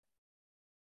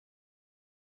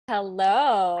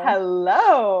Hello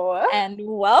Hello. and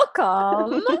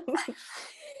welcome.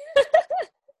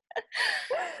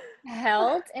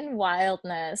 Health and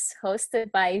Wildness,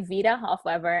 hosted by Vita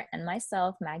Hofweber and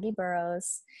myself, Maggie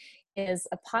Burrows, is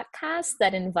a podcast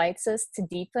that invites us to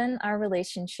deepen our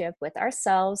relationship with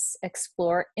ourselves,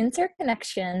 explore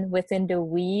interconnection within the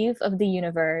weave of the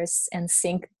universe, and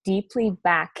sink deeply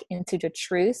back into the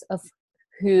truth of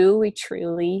who we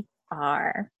truly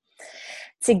are.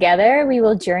 Together, we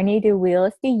will journey the Wheel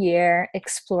of the Year,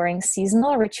 exploring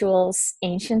seasonal rituals,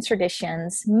 ancient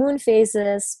traditions, moon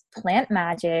phases, plant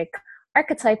magic,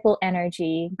 archetypal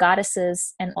energy,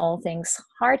 goddesses, and all things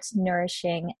heart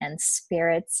nourishing and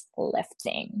spirits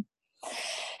lifting.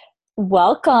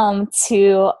 Welcome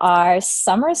to our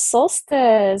summer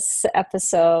solstice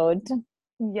episode.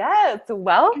 Yes,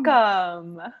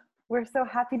 welcome. We're so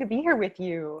happy to be here with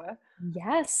you.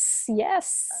 Yes,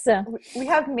 yes. We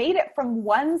have made it from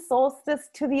one solstice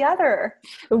to the other.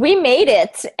 We made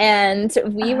it, and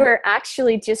we were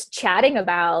actually just chatting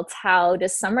about how the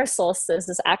summer solstice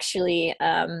is actually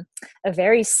a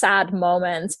very sad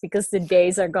moment because the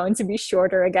days are going to be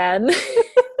shorter again.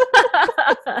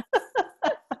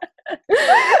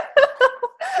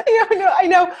 I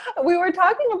know. We were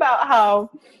talking about how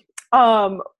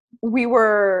we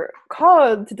were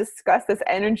called to discuss this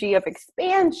energy of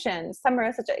expansion. Summer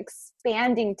is such an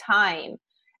expanding time.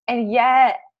 And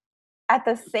yet, at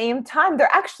the same time, there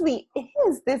actually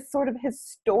is this sort of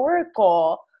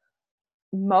historical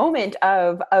moment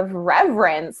of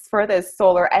reverence for this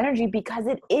solar energy because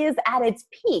it is at its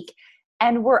peak.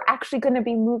 And we're actually going to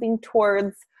be moving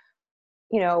towards,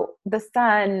 the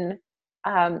sun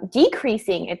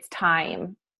decreasing its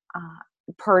time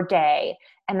per day.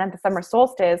 And at the summer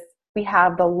solstice, we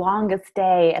have the longest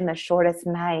day and the shortest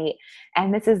night.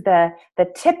 And this is the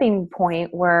tipping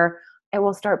point where it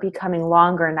will start becoming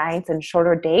longer nights and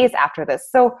shorter days after this.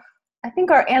 So I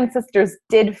think our ancestors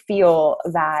did feel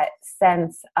that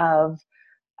sense of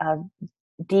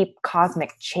deep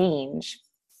cosmic change.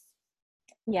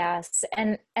 Yes,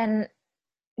 and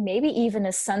maybe even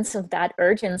a sense of that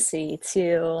urgency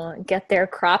to get their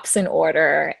crops in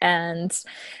order and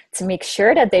to make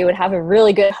sure that they would have a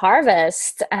really good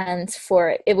harvest. And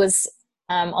for it was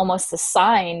almost a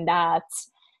sign that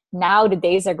now the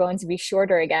days are going to be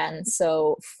shorter again.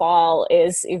 So fall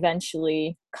is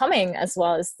eventually coming, as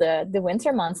well as the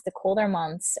winter months, the colder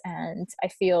months. And I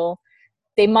feel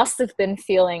they must have been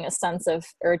feeling a sense of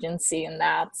urgency in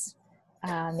that,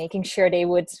 making sure they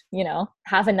would,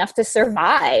 have enough to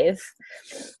survive.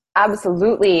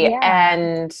 Absolutely. Yeah.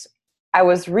 And I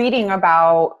was reading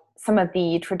about some of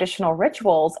the traditional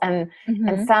rituals and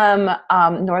Mm-hmm.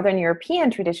 some Northern European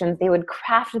traditions. They would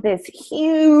craft this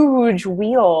huge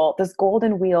wheel, this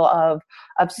golden wheel of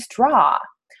straw,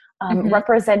 Mm-hmm.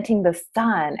 representing the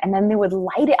sun. And then they would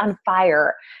light it on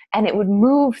fire and it would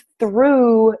move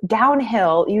through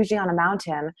downhill, usually on a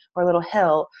mountain or a little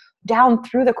hill, down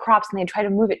through the crops. And they try to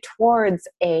move it towards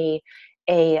a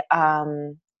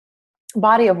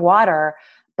body of water,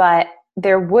 but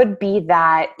there would be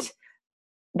that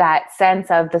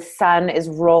sense of the sun is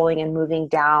rolling and moving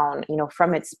down,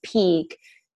 from its peak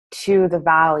to the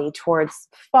valley towards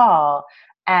fall.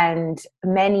 And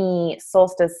many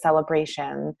solstice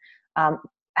celebration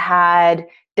had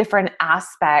different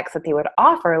aspects that they would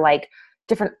offer, like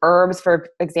different herbs. For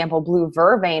example, blue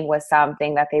vervain was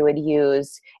something that they would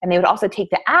use. And they would also take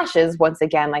the ashes, once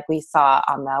again, like we saw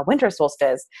on the winter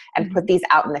solstice, and Mm-hmm. put these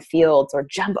out in the fields or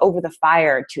jump over the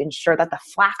fire to ensure that the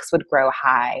flax would grow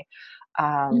high. Um,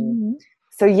 Mm-hmm.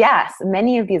 so yes,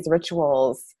 many of these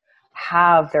rituals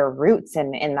have their roots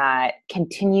in that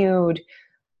continued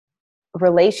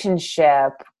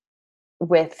relationship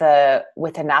with the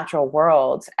natural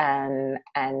world and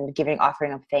giving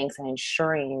offering of thanks and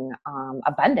ensuring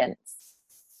abundance.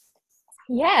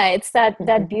 Yeah, it's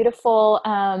that beautiful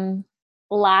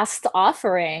last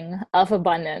offering of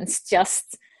abundance,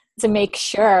 just to make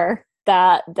sure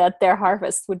that their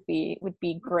harvest would be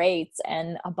great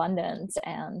and abundant.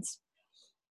 And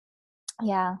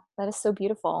yeah, that is so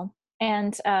beautiful.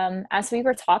 And as we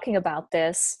were talking about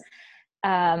this,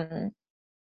 um,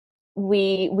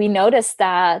 we noticed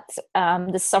that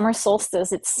the summer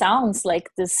solstice, it sounds like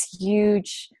this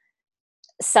huge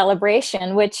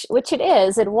celebration, which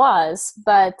it was,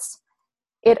 but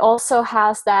it also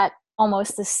has that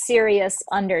almost a serious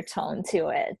undertone to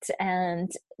it. And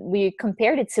we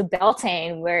compared it to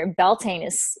Beltane, where Beltane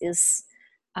is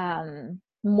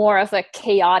more of a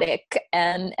chaotic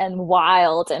and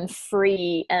wild and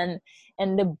free, and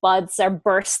the buds are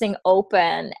bursting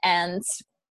open, and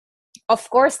of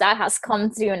course that has come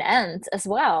to an end as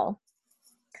well.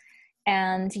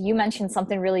 And you mentioned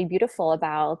something really beautiful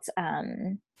about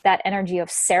that energy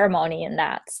of ceremony in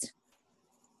that.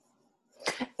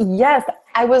 Yes,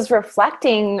 I was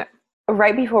reflecting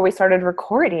right before we started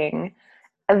recording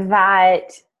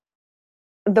that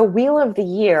the wheel of the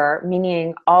year,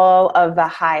 meaning all of the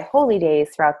high holy days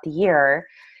throughout the year,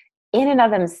 in and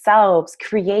of themselves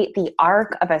create the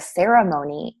arc of a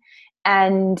ceremony.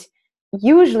 And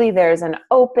usually there's an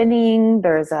opening,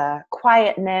 there's a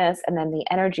quietness, and then the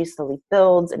energy slowly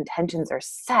builds, intentions are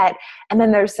set, and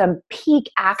then there's some peak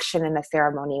action in the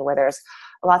ceremony where there's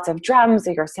lots of drums,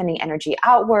 or you're sending energy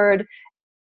outward,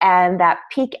 and that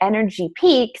peak energy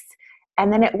peaks,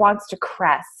 and then it wants to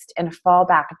crest and fall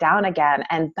back down again.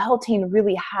 And Beltane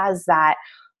really has that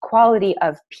quality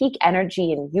of peak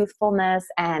energy and youthfulness,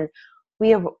 and we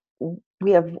have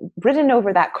ridden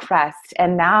over that crest.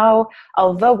 And now,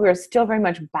 although we're still very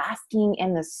much basking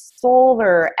in the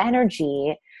solar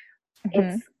energy,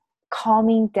 it's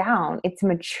calming down, it's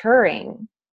maturing,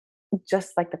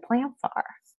 just like the plants are.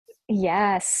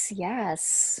 Yes,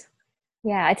 yes.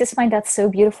 Yeah, I just find that so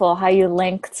beautiful how you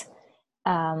linked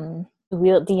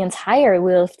the entire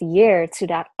wheel of the year to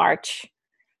that arch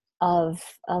of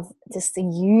just a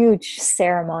huge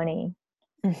ceremony.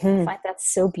 I find that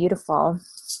so beautiful.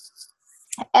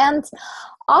 And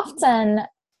often,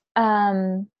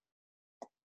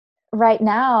 right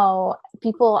now,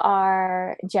 people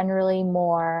are generally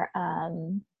more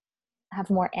have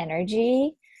more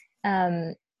energy.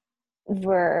 We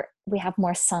have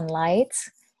more sunlight,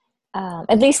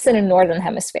 at least in the northern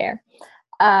hemisphere.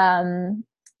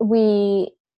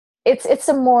 It's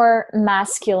a more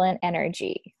masculine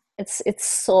energy. It's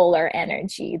solar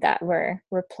energy that we're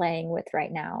playing with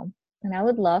right now, and I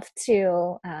would love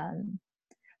to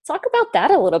talk about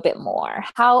that a little bit more.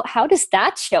 How does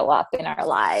that show up in our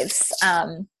lives?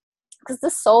 Because the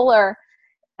solar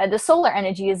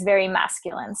energy is very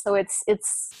masculine, so it's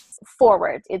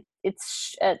forward.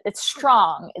 It's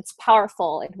strong. It's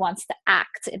powerful. It wants to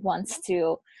act. It wants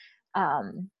to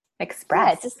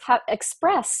express.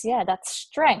 Express. Yeah, that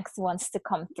strength wants to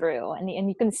come through, and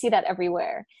you can see that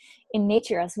everywhere in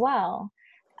nature as well.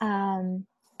 And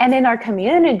in our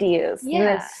communities,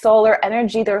 the solar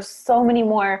energy, there's so many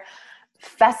more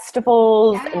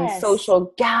festivals and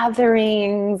social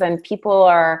gatherings, and people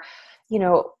are,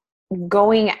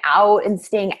 going out and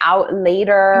staying out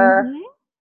later.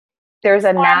 There's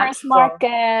a farmers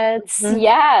markets.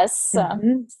 Yes.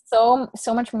 So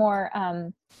much more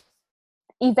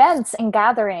events and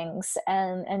gatherings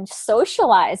and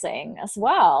socializing as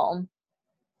well.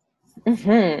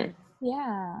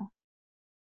 Yeah.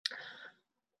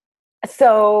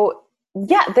 So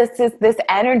this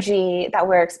energy that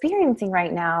we're experiencing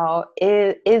right now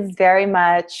is very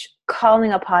much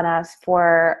calling upon us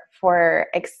for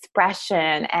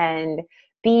expression and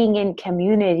being in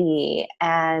community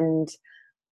and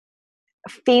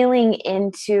feeling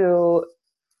into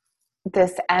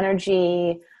this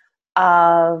energy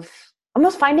of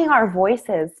almost finding our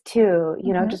voices too,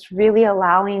 just really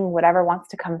allowing whatever wants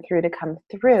to come through.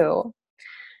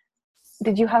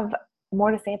 Did you have more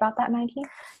to say about that, Maggie?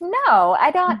 No, I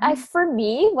don't. For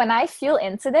me, when I feel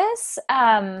into this,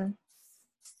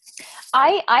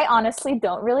 I honestly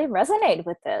don't really resonate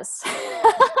with this.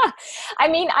 I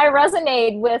mean, I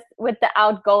resonate with the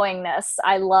outgoingness.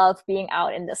 I love being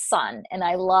out in the sun, and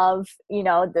I love,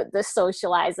 the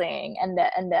socializing and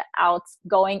the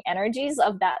outgoing energies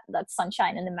of that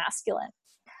sunshine and the masculine.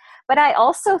 But I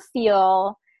also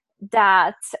feel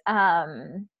that,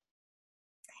 in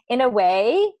a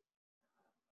way,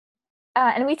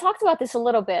 and we talked about this a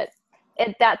little bit,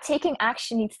 that taking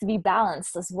action needs to be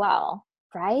balanced as well.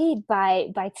 Right?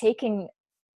 By taking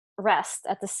rest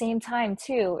at the same time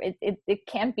too. It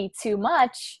can't be too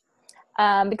much,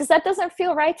 because that doesn't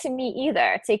feel right to me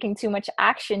either. Taking too much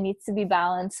action needs to be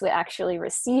balanced with actually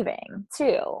receiving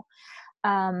too.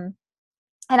 And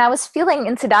I was feeling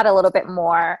into that a little bit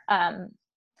more,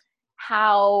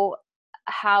 how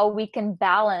we can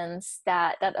balance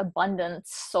that abundant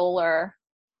solar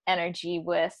energy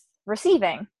with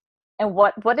receiving. And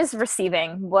what is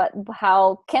receiving?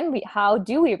 How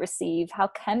do we receive? How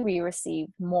can we receive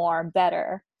more,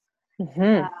 better?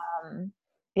 Let's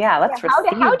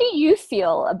receive. How do you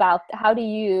feel about?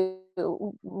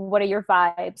 What are your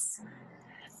vibes?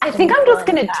 I think I'm just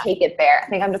going to take it there.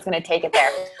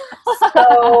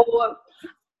 So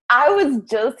I was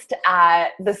just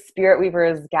at the Spirit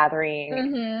Weavers gathering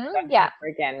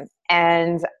again,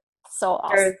 and so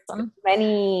awesome. There's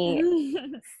many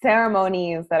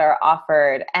ceremonies that are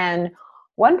offered. And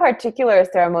one particular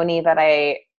ceremony that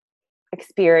I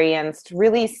experienced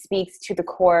really speaks to the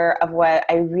core of what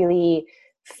I really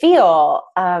feel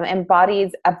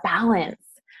embodies a balance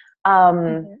um,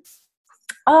 Mhm.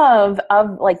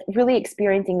 of like really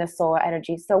experiencing the solar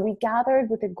energy. So we gathered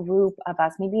with a group of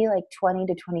us, maybe like 20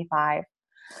 to 25,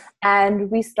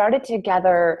 and we started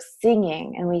together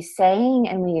singing, and we sang,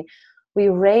 and we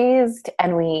raised,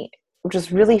 and we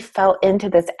just really felt into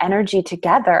this energy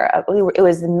together. It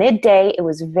was midday. It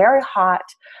was very hot.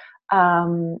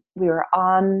 We were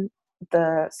on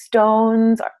the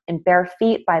stones in bare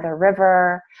feet by the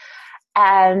river,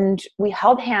 and we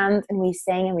held hands, and we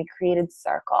sang, and we created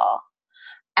circle.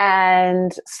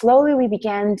 And slowly we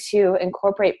began to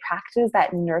incorporate practices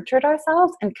that nurtured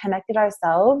ourselves and connected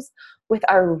ourselves with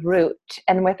our root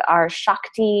and with our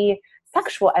Shakti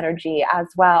sexual energy as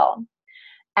well.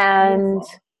 And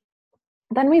Beautiful.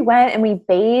 then we went and we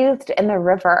bathed in the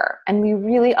river, and we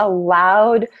really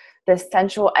allowed the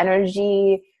sensual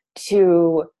energy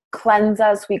to cleanse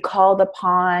us. We called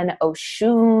upon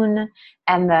Oshun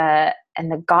and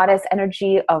the goddess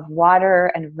energy of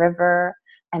water and river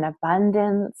and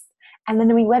abundance. And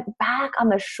then we went back on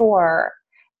the shore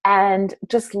and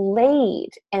just laid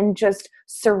and just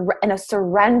in a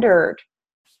surrendered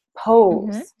Mm-hmm.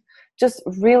 pose, just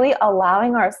really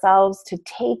allowing ourselves to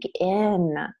take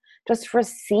in, just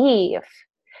receive.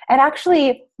 And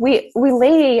actually we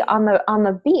lay on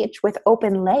the beach with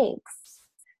open legs.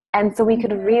 And so we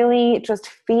could Mm-hmm. really just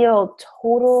feel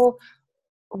total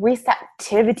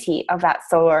receptivity of that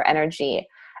solar energy.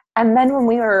 And then when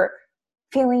we were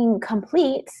feeling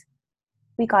complete,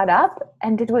 we got up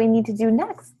and did what we need to do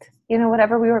next. You know,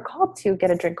 whatever we were called to,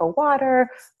 get a drink of water,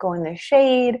 go in the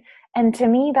shade. And to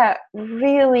me, that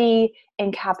really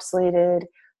encapsulated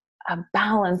a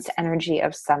balanced energy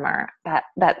of summer,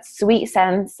 that sweet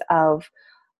sense of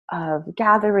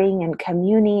gathering and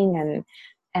communing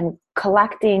and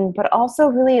collecting, but also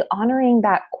really honoring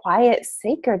that quiet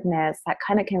sacredness that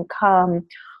kind of can come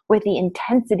with the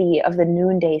intensity of the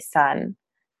noonday sun,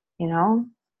 you know?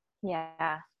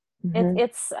 Yeah. Mm-hmm.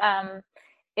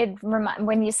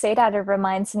 When you say that, it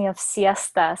reminds me of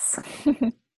siestas.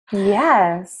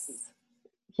 Yes.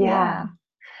 Yeah. Yeah.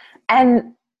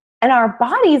 And in our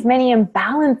bodies, many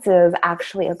imbalances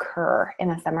actually occur in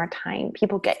the summertime.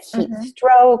 People get heat Mm-hmm.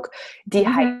 stroke,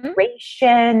 Mm-hmm.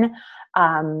 dehydration.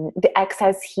 The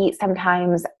excess heat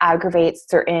sometimes aggravates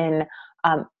certain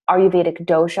Ayurvedic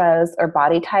doshas or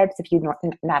body types. If you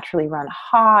naturally run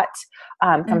hot,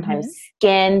 Mm-hmm. sometimes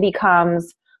skin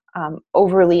becomes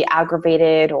overly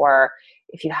aggravated, or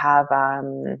if you have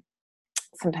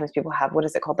sometimes people have, what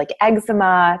is it called, like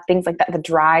eczema, things like that, the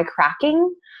dry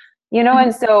cracking, you know.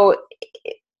 And so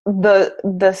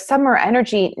the summer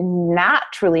energy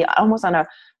naturally, almost on a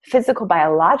physical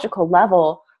biological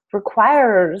level,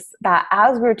 requires that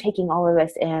as we're taking all of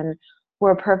this in,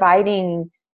 we're providing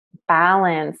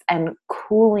balance and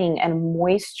cooling and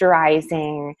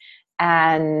moisturizing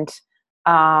and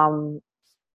um,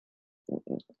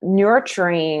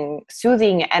 nurturing,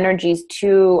 soothing energies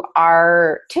to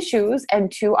our tissues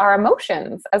and to our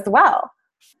emotions as well.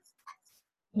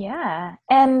 Yeah.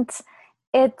 And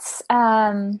it's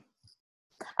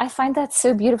I find that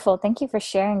so beautiful. Thank you for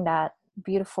sharing that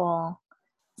beautiful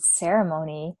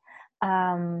ceremony.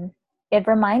 Um it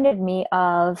reminded me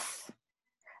of,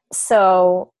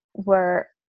 so we're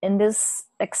in this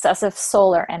excessive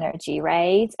solar energy,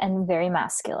 right? And very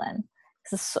masculine.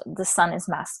 The sun is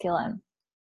masculine.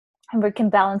 And we can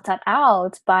balance that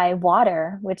out by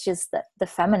water, which is the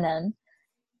feminine,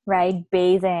 right?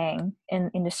 Bathing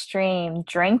in the stream,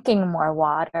 drinking more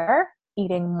water,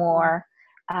 eating more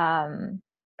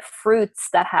fruits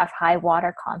that have high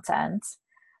water content.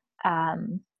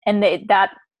 That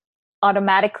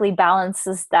automatically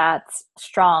balances that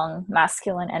strong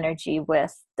masculine energy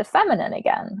with the feminine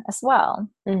again as well.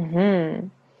 Mm-hmm.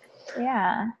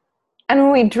 Yeah. And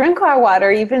when we drink our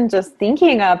water, even just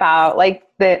thinking about like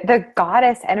the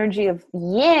goddess energy of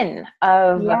yin,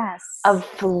 of Yes.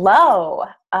 flow,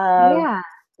 of Yeah.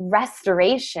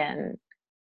 restoration.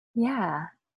 Yeah.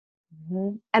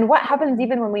 Mm-hmm. And what happens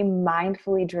even when we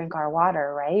mindfully drink our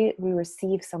water, right? We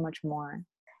receive so much more.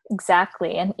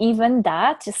 Exactly. And even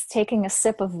that, just taking a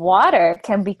sip of water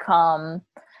can become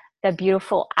the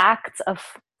beautiful act of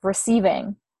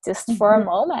receiving, just for a Mm-hmm.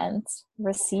 moment, Mm-hmm.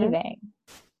 receiving.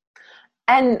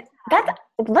 And that's,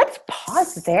 let's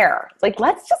pause there. Like,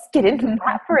 let's just get into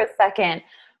that for a second,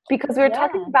 because we were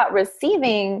talking Yeah. about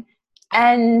receiving,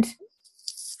 and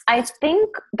I think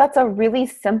that's a really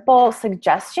simple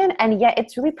suggestion, and yet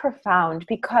it's really profound,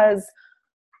 because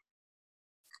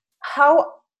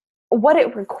how what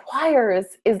it requires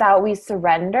is that we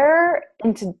surrender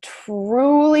into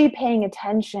truly paying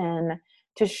attention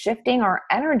to shifting our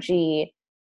energy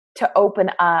to open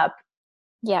up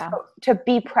Yeah. to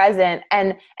be present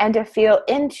and to feel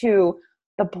into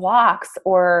the blocks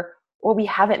or what we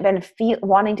haven't been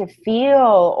wanting to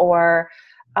feel, or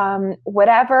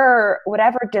whatever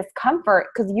discomfort,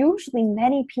 because usually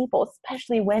many people,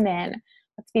 especially women,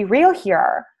 let's be real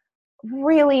here,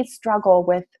 really struggle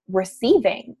with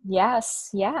receiving. Yes.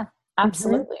 Yeah. Mm-hmm.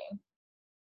 Absolutely.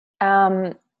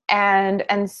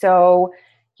 And so,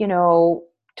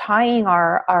 tying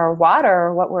our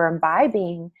water, what we're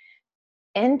imbibing,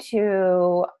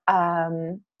 into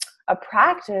a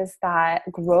practice that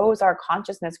grows our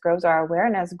consciousness, grows our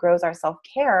awareness, grows our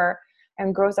self-care,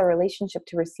 and grows our relationship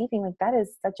to receiving, like that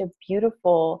is such a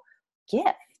beautiful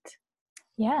gift.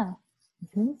 Yeah.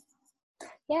 Mm-hmm.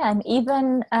 Yeah. And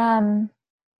even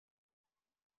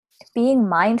being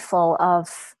mindful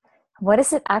of what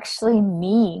does it actually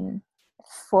mean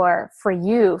for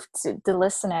you, to the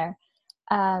listener,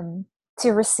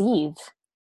 to receive.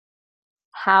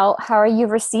 How are you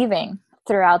receiving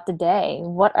throughout the day?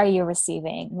 What are you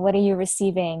receiving? What are you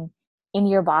receiving in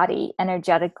your body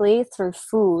energetically, through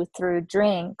food, through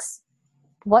drinks?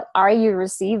 What are you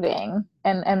receiving?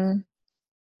 And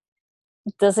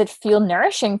does it feel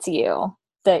nourishing to you?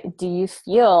 Do you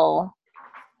feel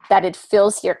that it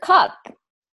fills your cup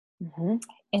Mm-hmm.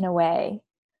 in a way?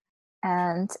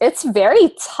 And it's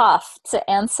very tough to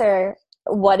answer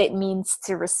what it means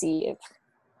to receive.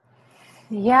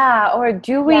 Yeah, or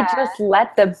do we Yeah, just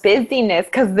let the busyness,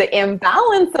 because the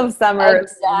imbalance of summer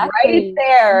is right exactly.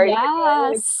 there,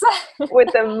 Yes. with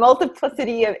the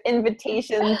multiplicity of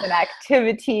invitations and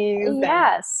activities and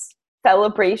Yes.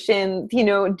 celebrations,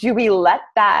 do we let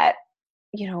that,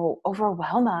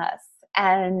 overwhelm us?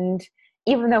 And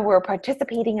even though we're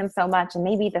participating in so much and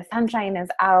maybe the sunshine is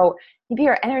out, maybe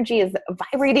our energy is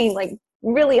vibrating like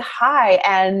really high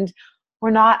and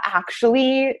we're not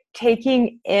actually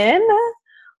taking in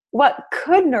what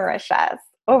could nourish us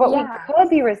or what we Yeah. could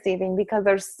be receiving, because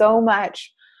there's so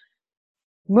much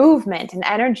movement and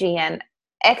energy and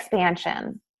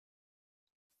expansion.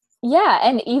 Yeah.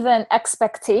 And even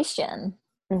expectation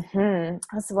Mm-hmm.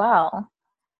 as well.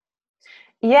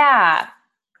 Yeah.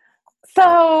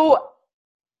 So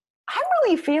I'm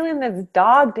really feeling this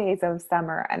dog days of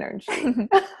summer energy.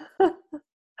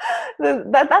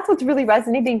 That's what's really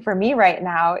resonating for me right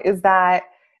now, is that,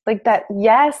 like, that,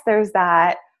 yes, there's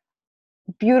that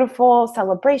beautiful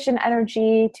celebration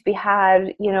energy to be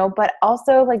had, but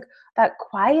also like that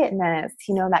quietness,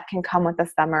 that can come with the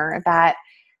summer, that,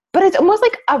 but it's almost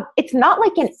like it's not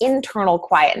like an internal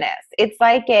quietness. It's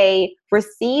like a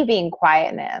receiving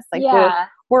quietness. Like Yeah.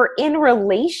 we're in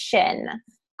relation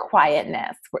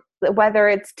quietness, whether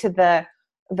it's to the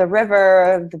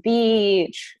river, the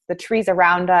beach, the trees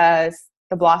around us,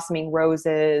 the blossoming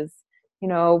roses,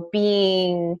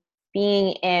 being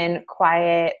in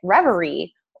quiet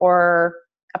reverie or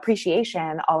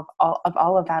appreciation of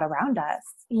all of that around us.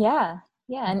 Yeah.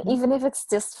 Yeah. And Mm-hmm. even if it's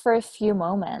just for a few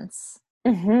moments,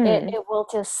 Mm-hmm. it will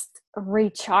just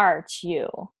recharge you.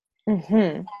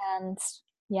 Mm-hmm. And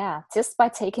yeah, just by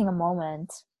taking a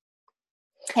moment.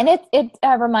 And it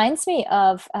reminds me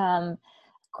of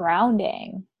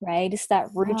grounding, right? It's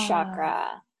that root Ah.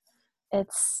 chakra.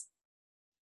 It's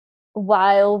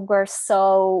while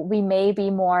we may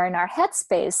be more in our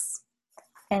headspace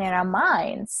and in our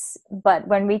minds, but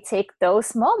when we take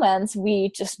those moments, we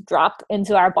just drop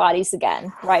into our bodies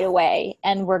again right away,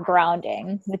 and we're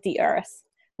grounding with the earth,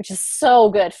 which is so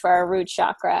good for our root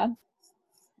chakra.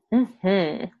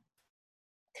 Mm-hmm.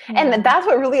 And Yeah. that's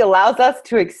what really allows us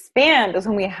to expand, is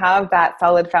when we have that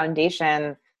solid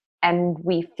foundation and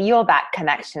we feel that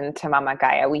connection to Mama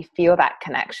Gaia. We feel that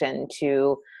connection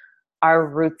to our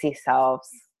rootsy selves.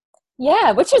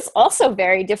 Yeah, which is also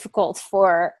very difficult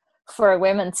for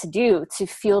women to do, to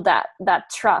feel that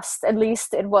trust. At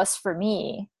least it was for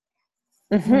me.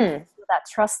 Mm-hmm. That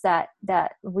trust that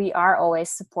we are always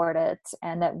supported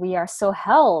and that we are so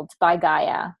held by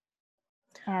Gaia.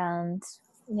 And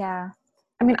yeah.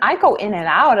 I mean, I go in and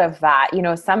out of that.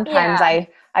 Sometimes Yeah.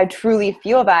 I truly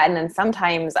feel that, and then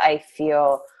sometimes I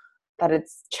feel that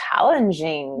it's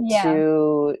challenging Yeah.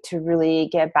 to really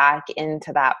get back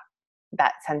into that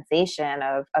sensation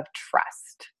of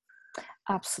trust.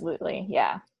 Absolutely.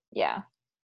 Yeah. Yeah.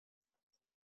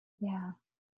 Yeah.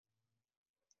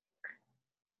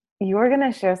 You were going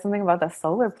to share something about the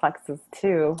solar plexus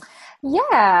too.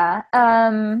 Yeah.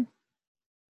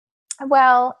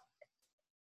 Well,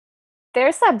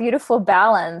 there's that beautiful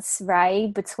balance,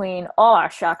 right, between all our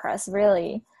chakras,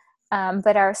 really.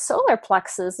 But our solar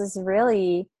plexus is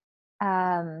really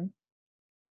um,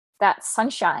 that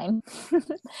sunshine.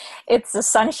 It's the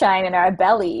sunshine in our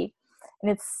belly,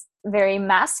 and it's very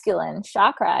masculine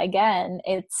chakra. Again,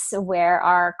 it's where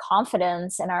our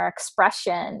confidence and our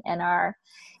expression and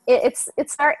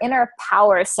it's our inner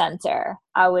power center,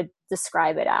 I would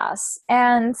describe it as.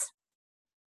 And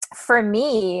for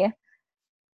me,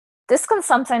 this can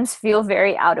sometimes feel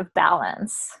very out of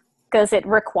balance because it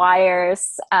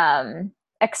requires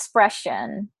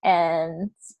expression and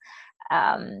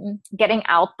getting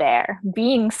out there,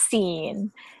 being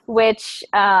seen, which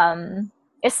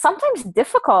is sometimes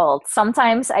difficult.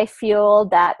 Sometimes I feel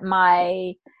that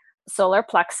my solar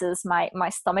plexus, my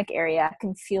stomach area,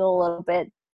 can feel a little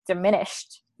bit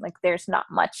diminished. Like there's not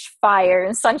much fire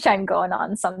and sunshine going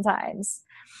on sometimes.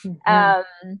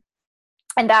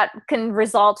 And that can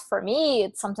result, for me,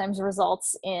 it sometimes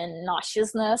results in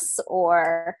nauseousness,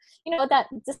 or, that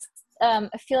just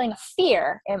a feeling of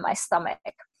fear in my stomach.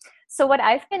 So what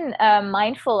I've been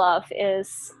mindful of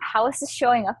is, how is this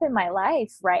showing up in my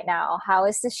life right now? How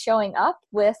is this showing up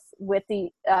with the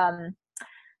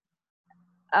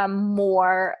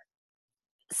more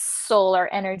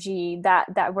solar energy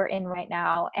that we're in right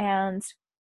now? And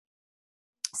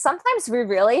sometimes we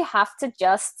really have to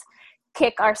just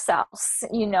kick ourselves,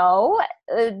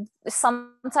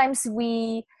 sometimes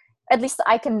we, at least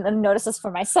I can notice this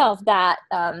for myself, that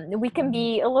we can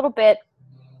be a little bit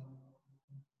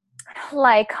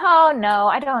like, oh no,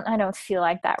 I don't feel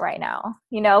like that right now,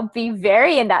 be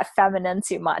very in that feminine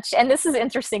too much. And this is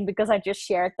interesting because I just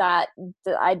shared that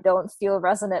I don't feel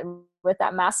resonant with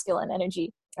that masculine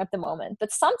energy at the moment,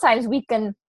 but sometimes we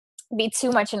can be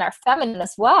too much in our feminine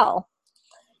as well,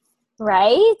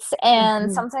 right?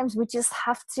 And sometimes we just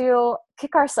have to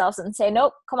kick ourselves and say,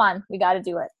 nope, come on, we got to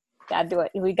do it,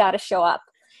 we got to show up.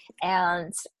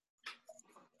 And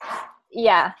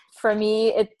yeah, for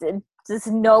me, there's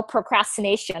no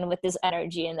procrastination with this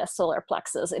energy in the solar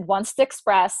plexus. It wants to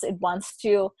express, it wants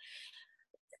to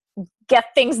get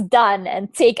things done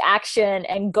and take action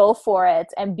and go for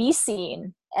it and be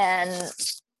seen. And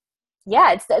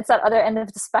yeah, it's that other end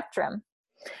of the spectrum.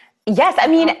 Yes, I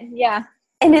mean, yeah.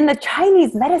 And in the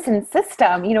Chinese medicine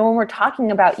system, when we're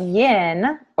talking about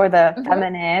yin, or the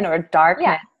feminine or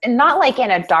darkness, and not like in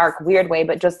a dark, weird way,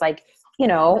 but just like,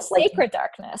 the sacred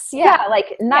darkness. Yeah,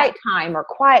 like nighttime or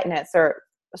quietness or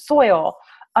soil.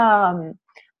 And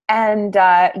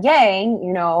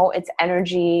yang, it's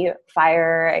energy,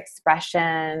 fire,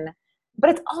 expression, but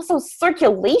it's also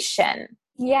circulation.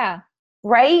 Yeah.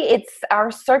 Right? It's our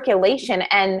circulation.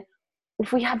 And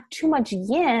if we have too much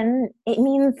yin, it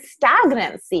means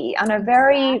stagnancy on a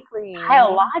very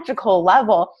biological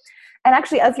level. And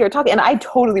actually, as you're talking, and I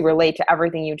totally relate to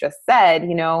everything you just said,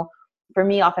 for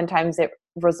me, oftentimes it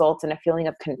results in a feeling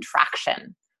of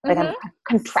contraction. Like I'm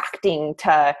contracting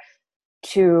to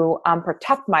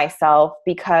protect myself,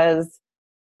 because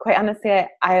quite honestly,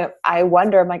 I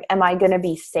wonder, I'm like, am I going to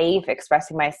be safe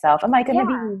expressing myself? Am I going to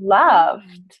be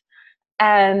loved?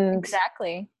 And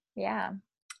exactly. Yeah.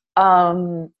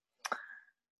 Where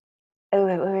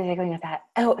was I going with that?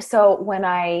 Oh, so when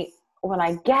I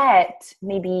get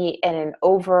maybe in an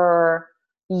over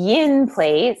yin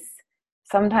place,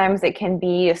 sometimes it can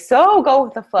be so go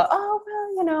with the flow. Oh,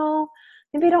 well,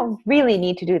 maybe I don't really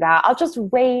need to do that. I'll just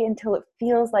wait until it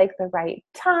feels like the right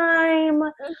time.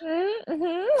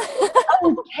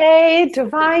 Okay,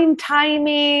 divine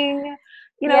timing.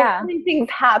 Things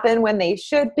happen when they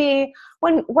should be.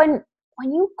 When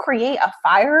you create a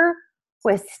fire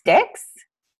with sticks,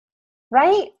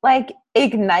 right? Like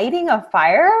igniting a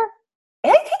fire,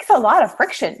 it takes a lot of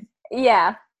friction.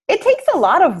 Yeah. It takes a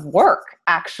lot of work,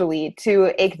 actually,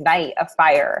 to ignite a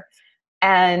fire.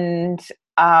 And,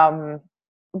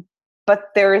 but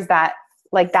there's that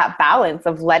balance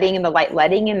of letting in the light,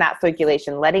 letting in that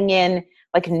circulation, letting in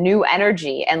like new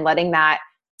energy, and letting that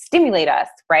stimulate us,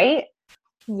 right?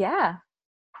 Yeah.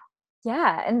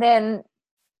 Yeah. And then,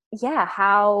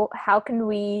 how can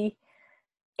we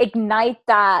ignite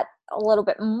that a little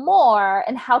bit more,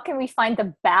 and how can we find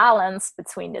the balance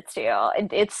between the two?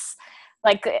 It's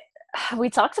like,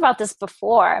 we talked about this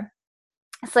before.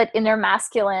 It's like inner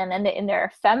masculine and the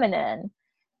inner feminine.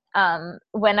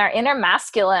 When our inner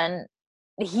masculine,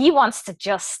 he wants to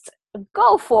just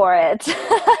go for it.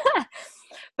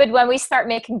 But when we start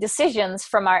making decisions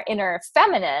from our inner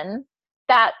feminine,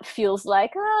 that feels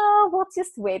like, oh, we'll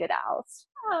just wait it out.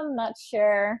 I'm not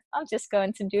sure. I'm just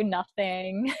going to do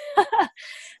nothing.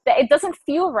 It doesn't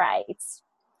feel right.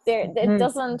 It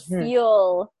doesn't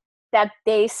feel that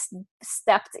they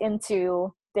stepped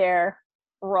into their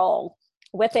role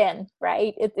within,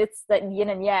 right? It's the yin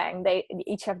and yang. They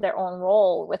each have their own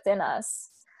role within us.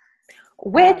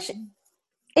 Which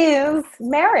is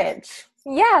marriage.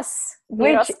 Yes.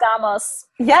 Which, Gamos.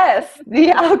 yes,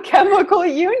 the alchemical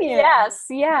union. Yes,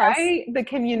 yes. Right? The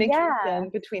communication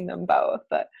between them both.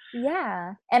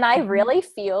 Yeah. And I really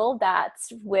feel that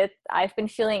I've been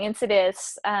feeling into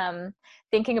this,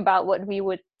 thinking about what we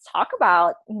would talk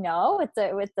about, with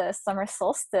the summer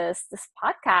solstice, this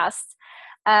podcast.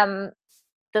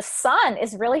 The sun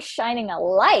is really shining a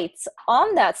light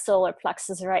on that solar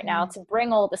plexus right now to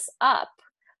bring all this up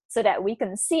so that we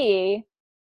can see,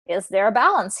 is there a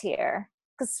balance here?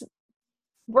 Because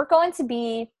we're going to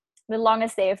be the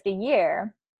longest day of the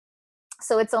year.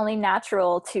 So it's only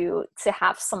natural to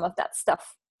have some of that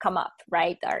stuff come up,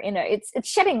 right? It's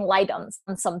shedding light on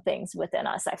some things within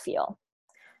us, I feel.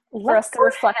 For us to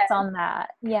reflect on that.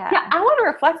 Yeah. Yeah, I want to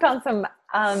reflect on some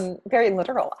very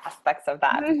literal aspects of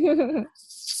that.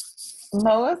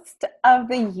 Most of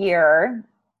the year,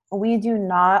 we do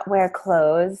not wear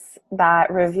clothes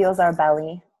that reveals our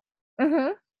belly.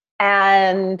 Mm-hmm.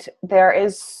 And there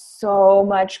is so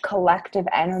much collective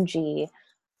energy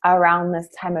around this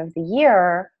time of the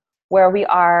year where we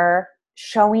are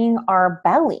showing our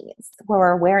bellies, where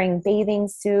we're wearing bathing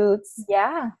suits.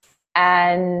 Yeah.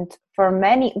 And for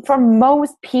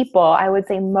most people, I would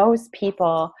say most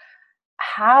people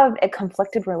have a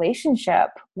conflicted relationship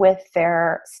with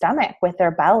their stomach, with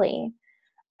their belly.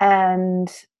 And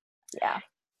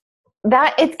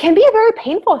that it can be a very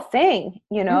painful thing,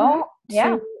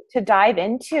 to dive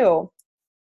into.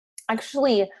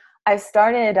 Actually, I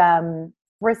started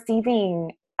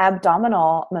receiving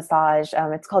abdominal massage.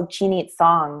 It's called Chinit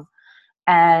Song,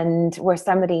 and where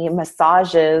somebody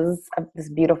massages this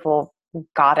beautiful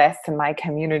goddess in my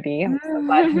community. I'm so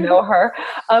glad to know her.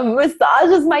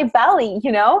 Massages my belly,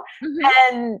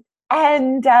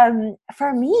 and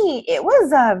for me, it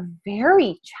was a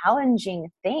very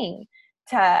challenging thing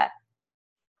to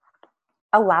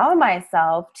allow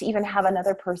myself to even have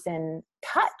another person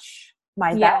touch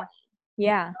my belly.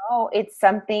 Yeah. It's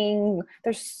something,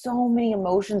 there's so many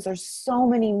emotions, there's so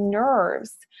many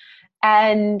nerves.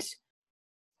 And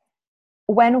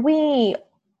when we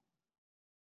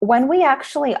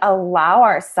actually allow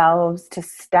ourselves to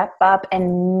step up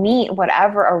and meet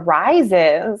whatever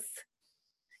arises,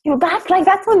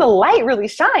 that's when the light really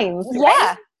shines.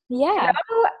 Yeah. Right? Yeah.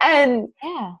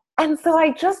 And so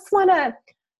I just want to,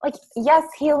 yes,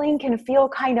 healing can feel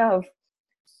kind of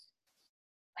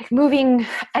like moving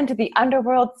into the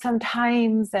underworld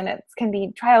sometimes, and it can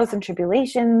be trials and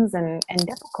tribulations and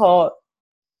difficult.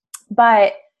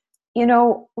 But,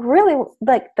 really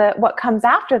what comes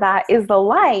after that is the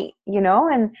light,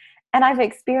 and I've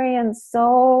experienced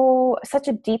such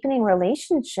a deepening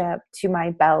relationship to my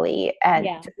belly and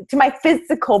to my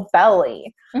physical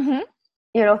belly,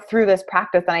 through this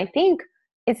practice. And I think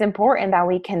it's important that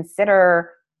we consider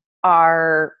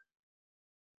our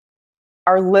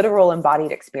literal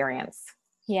embodied experience.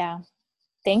 Yeah.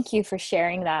 Thank you for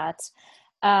sharing that.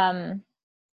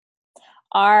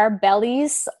 Our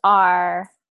bellies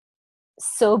are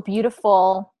so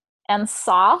beautiful and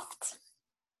soft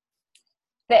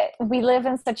that we live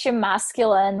in such a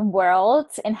masculine world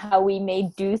in how we may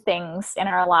do things in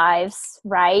our lives,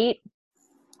 right?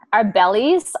 Our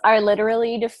bellies are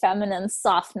literally the feminine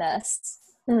softness.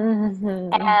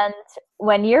 Mm-hmm. And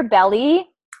when your belly,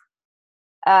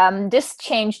 this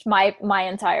changed my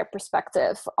entire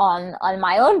perspective on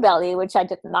my own belly, which I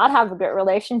did not have a good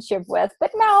relationship with, but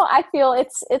now I feel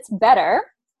it's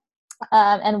better.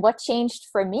 And what changed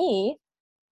for me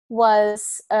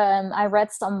was, I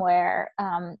read somewhere,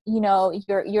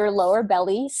 your lower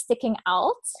belly sticking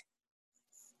out,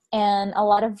 and a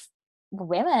lot of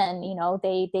women,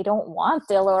 they don't want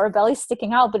their lower belly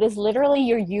sticking out, but it's literally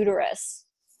your uterus.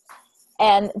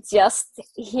 And just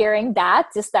hearing that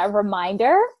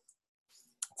reminder,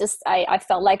 I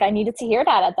felt like I needed to hear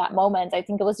that at that moment. I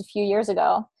think it was a few years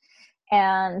ago,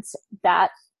 and that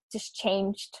just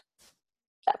changed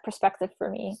that perspective for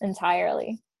me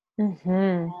entirely.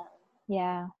 Mm-hmm.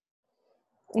 Yeah.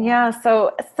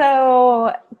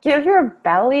 So give your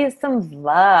belly some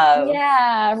love.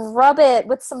 Yeah, rub it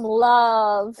with some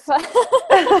love.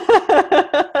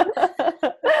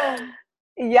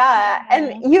 Yeah,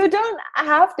 and you don't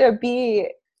have to be,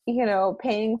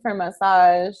 paying for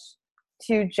massage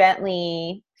to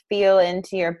gently feel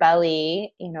into your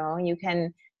belly. You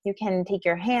can take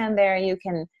your hand there, you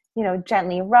can,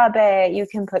 gently rub it, you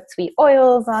can put sweet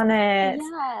oils on it.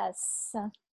 Yes.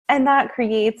 And that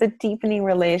creates a deepening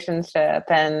relationship.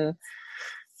 And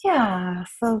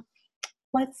so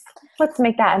let's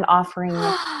make that an offering.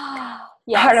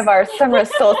 Yes. Part of our summer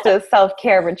solstice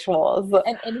self-care rituals.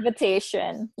 An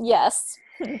invitation. Yes.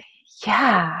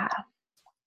 Yeah.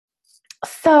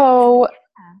 So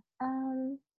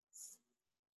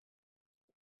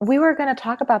we were going to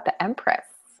talk about the Empress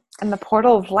and the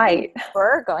portal of light.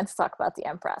 We're going to talk about the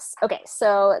Empress. Okay,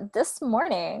 so this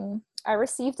morning I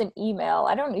received an email.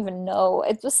 I don't even know.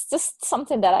 It was just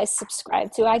something that I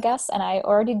subscribed to, I guess, and I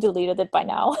already deleted it by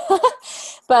now.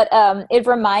 But it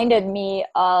reminded me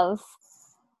of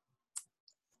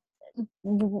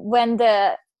when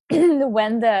the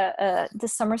the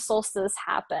summer solstice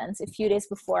happens a few days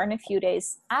before and a few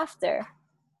days after.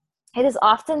 It is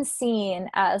often seen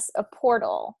as a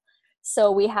portal. So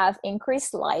we have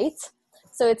increased light.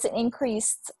 So it's an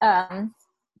increased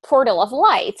portal of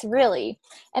light, really.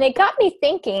 And it got me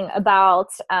thinking about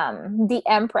the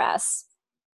Empress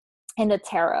in the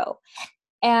tarot.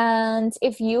 And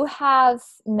if you have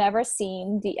never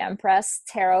seen the Empress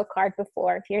tarot card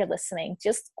before, if you're listening,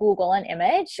 just Google an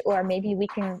image, or maybe we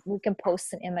can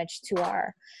post an image to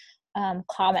our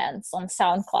comments on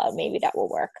SoundCloud. Maybe that will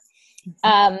work.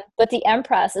 But the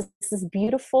Empress is this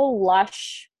beautiful,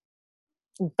 lush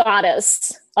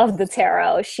goddess of the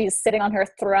tarot. She's sitting on her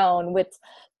throne with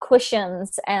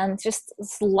cushions and just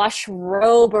this lush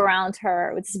robe around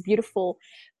her with this beautiful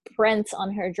print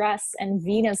on her dress and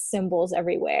Venus symbols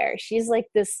everywhere. She's like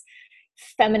this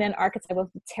feminine archetype of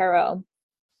the tarot.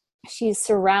 She's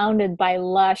surrounded by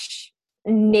lush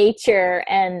nature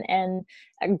and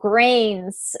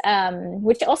grains,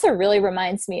 which also really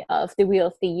reminds me of the Wheel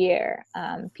of the Year,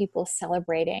 people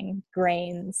celebrating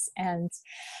grains. And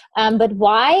but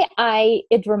why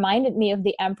it reminded me of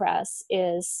the Empress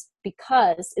is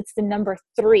because it's the number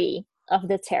 3 of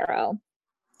the tarot.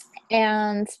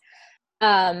 And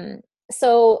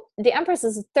so the Empress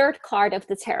is the 3rd card of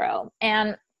the tarot.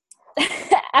 And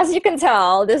as you can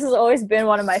tell, this has always been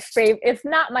one of my favorite, if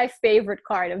not my favorite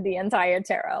card of the entire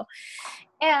tarot.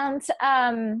 And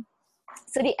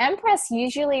so the Empress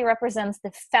usually represents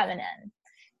the feminine,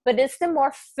 but it's the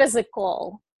more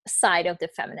physical side of the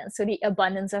feminine. So the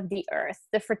abundance of the earth,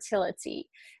 the fertility,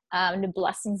 the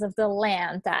blessings of the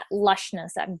land, that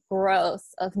lushness, that growth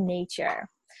of nature.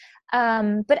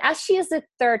 But as she is the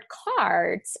 3rd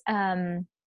card,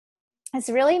 this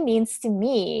really means to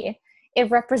me, it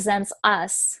represents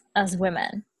us as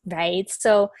women, right?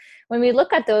 So when we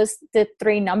look at the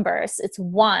 3 numbers, it's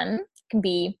 1 can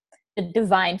be the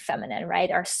divine feminine,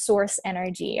 right? Our source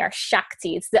energy, our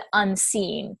Shakti, it's the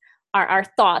unseen, our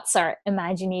thoughts, our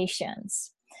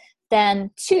imaginations.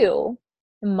 Then 2,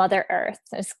 Mother Earth,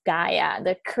 is Gaia,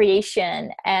 the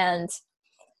creation and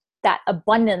that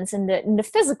abundance in the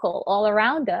physical all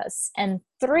around us. And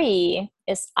 3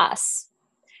 is us.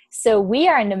 So we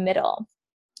are in the middle,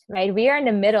 right? We are in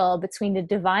the middle between the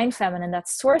divine feminine, that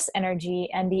source energy,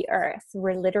 and the earth.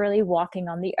 We're literally walking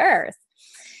on the earth.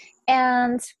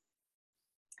 And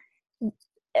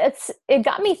it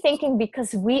got me thinking,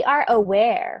 because we are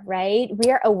aware, right?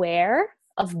 We are aware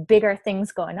of bigger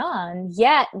things going on,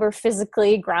 yet we're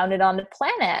physically grounded on the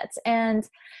planet. And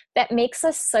that makes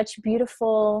us such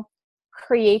beautiful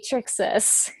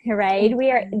creatrixes, right?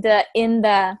 We are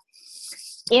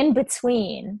in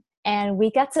between, and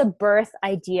we get to birth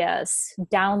ideas,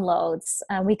 downloads.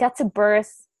 We get to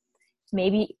birth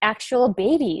maybe actual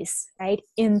babies, right,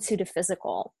 into the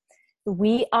physical.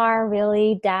 We are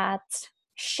really that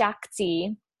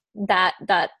Shakti that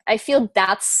I feel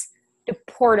that's the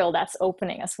portal that's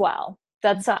opening as well.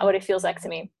 That's what it feels like to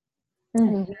me.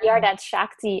 Mm-hmm. We are that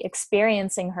Shakti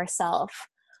experiencing herself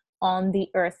on the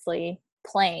earthly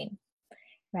plane,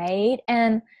 right?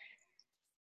 And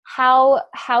how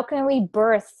can we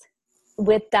birth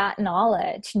with that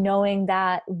knowledge, knowing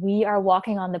that we are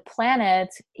walking on the planet,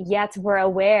 yet we're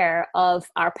aware of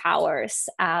our powers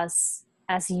as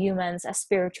humans, as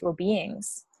spiritual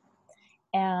beings?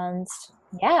 And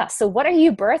yeah, so what are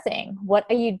you birthing?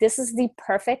 This is the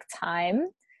perfect time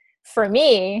for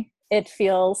me, it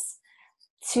feels,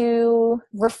 to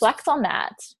reflect on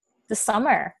that. The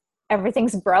summer,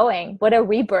 everything's growing. What are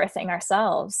we birthing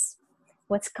ourselves?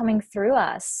 What's coming through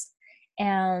us?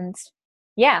 And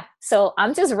yeah, so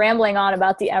I'm just rambling on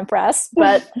about the Empress,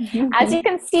 but as you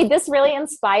can see, this really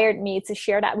inspired me to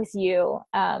share that with you.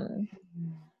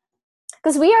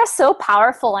 Because we are so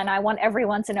powerful, and I want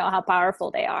everyone to know how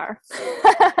powerful they are.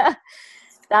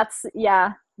 That's,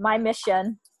 my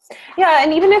mission. Yeah,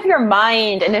 and even if your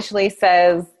mind initially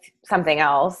says something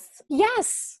else,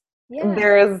 yes,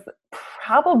 there's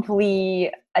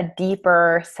probably a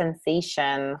deeper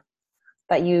sensation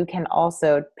that you can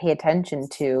also pay attention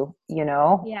to, you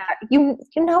know? Yeah. You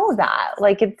know that.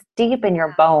 Like, it's deep in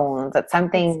your bones. It's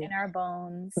something in our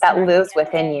bones that lives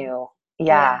within you.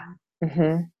 Yeah.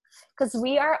 Because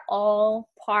we are all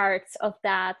parts of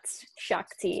that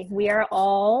Shakti. We are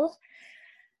all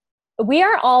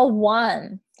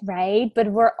one. right? But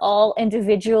we're all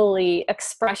individually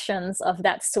expressions of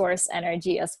that source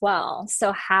energy as well.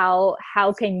 So how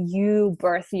can you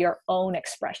birth your own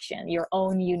expression, your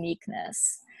own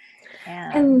uniqueness?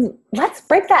 And let's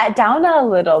break that down a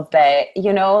little bit.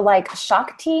 Like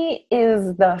Shakti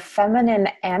is the feminine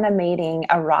animating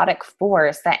erotic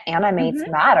force that animates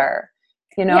Mhm. matter,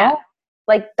 you Yeah. know?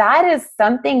 Like that is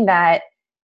something that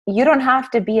you don't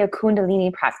have to be a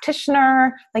Kundalini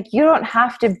practitioner. Like you don't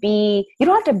have to be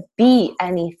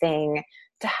anything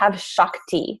to have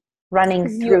Shakti running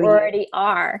You through you. already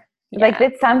are. Like Yeah.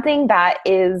 it's something that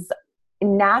is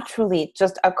naturally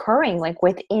just occurring like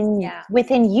Yeah.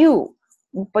 within you,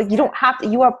 but you Yeah. don't have to.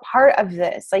 You are part of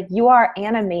this. Like you are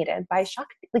animated by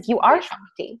Shakti. Like you are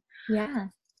Shakti. Yeah.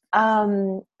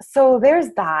 So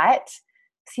there's that.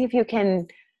 See if you can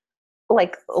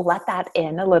like let that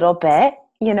in a little bit,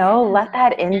 Yeah. let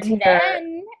that into And your.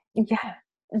 then Yeah.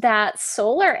 that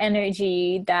solar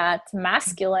energy, that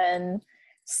masculine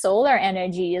solar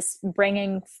energy is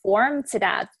bringing form to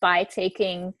that by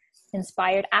taking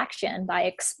inspired action, by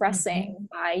expressing,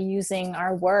 by using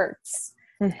our words,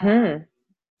 Mm-hmm.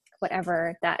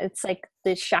 whatever that it's like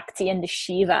the Shakti and the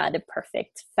Shiva, the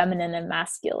perfect feminine and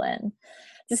masculine,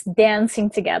 just dancing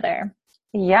together.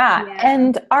 Yeah. Yeah.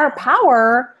 And our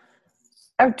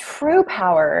true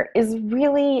power is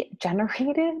really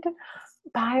generated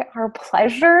by our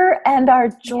pleasure and our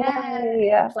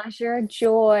Yeah. joy. Pleasure,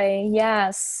 joy.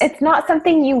 Yes. It's not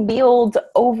something you wield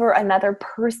over another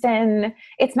person.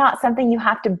 It's not something you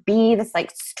have to be this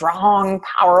like strong,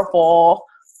 powerful,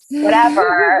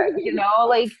 whatever,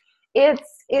 like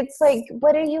it's like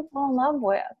what do you fall in love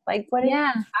with? Like what are you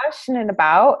Yeah. passionate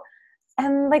about?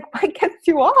 And like what gets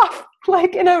you off?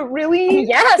 Like in a really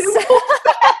Yes. simple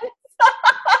sense.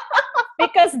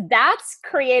 Because that's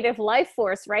creative life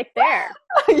force right there.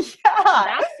 Yeah.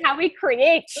 That's how we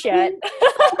create shit.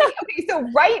 Okay, so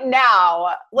right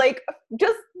now, like,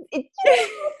 just try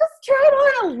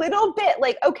it on a little bit.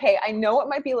 Like, okay, I know it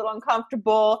might be a little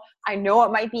uncomfortable. I know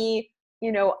it might be,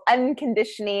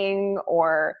 unconditioning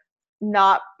or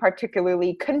not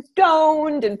particularly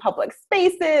condoned in public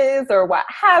spaces or what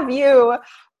have you.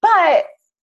 But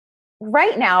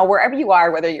right now, wherever you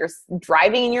are, whether you're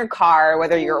driving in your car,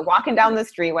 whether you're walking down the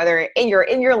street, whether you're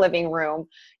in your living room,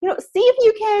 see if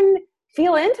you can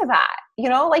feel into that.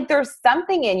 Like there's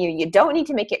something in you. You don't need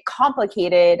to make it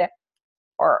complicated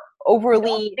or Don't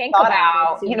overly think thought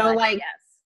about it out, too much. like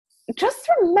Yes. just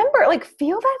remember, like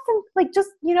feel that, like just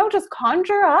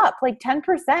conjure up like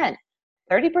 10%,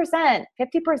 30%,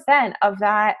 50% of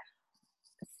that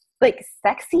like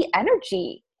sexy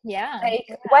energy. Yeah.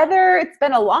 Like whether it's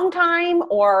been a long time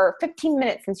or 15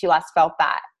 minutes since you last felt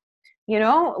that,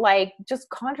 like just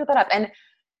conjure that up and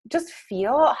just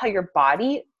feel how your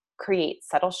body creates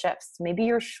subtle shifts. Maybe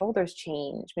your shoulders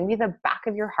change. Maybe the back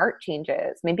of your heart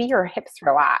changes. Maybe your hips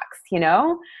relax,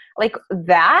 like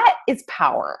that is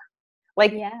power.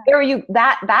 Like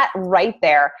that right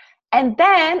there. And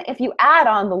then if you add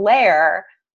on the layer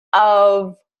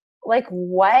of like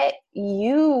what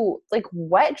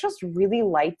just really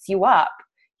lights you up,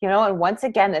 and once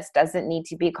again, this doesn't need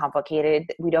to be complicated.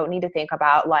 We don't need to think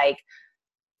about like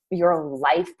your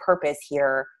life purpose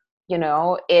here.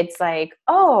 It's like,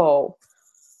 oh,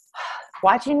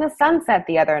 watching the sunset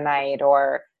the other night,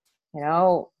 or,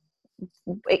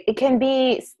 it can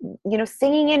be,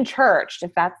 singing in church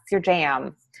if that's your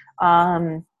jam.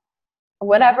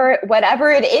 Whatever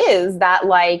it is that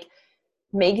like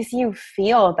makes you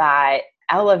feel that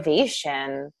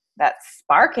elevation, that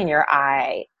spark in your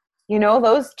eye,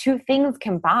 those two things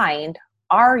combined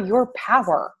are your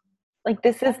power. Like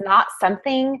this is not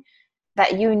something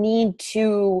that you need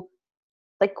to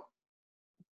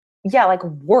like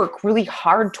work really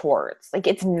hard towards. Like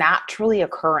it's naturally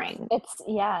occurring. It's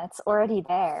already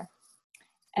there.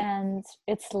 And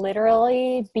it's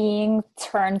literally being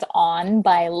turned on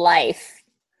by life.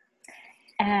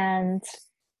 And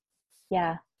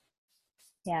yeah,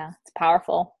 it's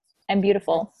powerful and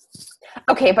beautiful.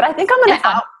 Okay, but I think I'm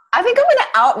gonna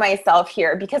out myself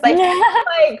here because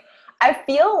I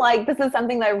feel like this is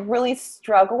something that I really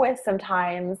struggle with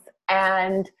sometimes,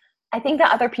 and I think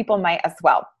that other people might as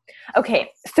well. Okay,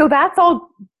 so that's all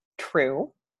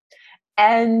true.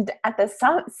 And at the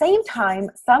same time,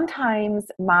 sometimes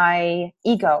my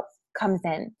ego comes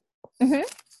in.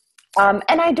 Mm-hmm.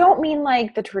 And I don't mean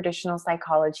like the traditional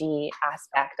psychology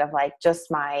aspect of like just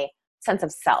my sense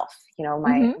of self,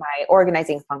 my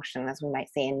organizing function, as we might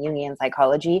say in Jungian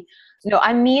psychology. No,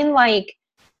 I mean like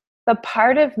the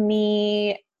part of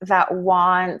me that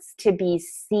wants to be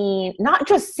seen, not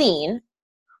just seen,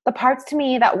 the parts to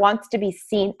me that wants to be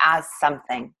seen as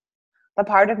something, the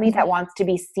part of me that wants to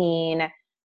be seen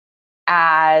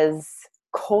as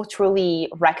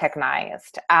culturally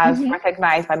recognized, as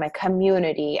recognized by my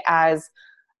community, as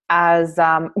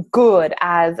good,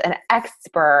 as an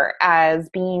expert, as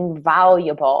being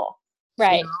valuable.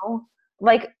 Right. You know?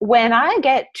 Like when I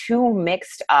get too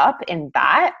mixed up in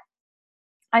that,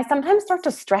 I sometimes start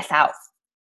to stress out.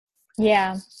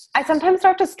 Yeah. I sometimes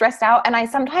start to stress out, and I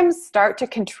sometimes start to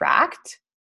contract,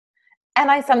 and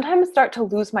I sometimes start to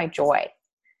lose my joy.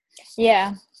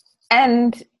 Yeah.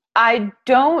 And I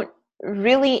don't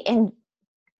really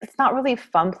it's not really a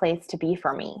fun place to be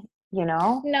for me, you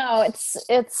know? No,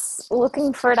 it's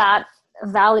looking for that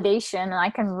validation, and I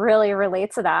can really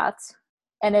relate to that.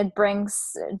 And it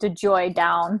brings the joy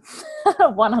down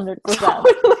 100%.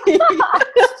 Totally.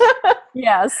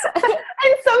 Yes.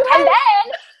 And sometimes, and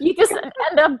then you just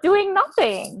end up doing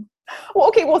nothing. Well,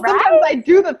 okay, well, right? Sometimes I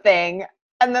do the thing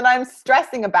and then I'm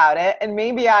stressing about it, and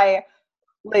maybe I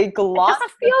like It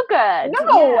doesn't feel good.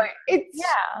 No, it's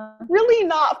really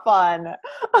not fun.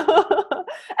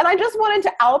 And I just wanted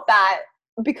to out that,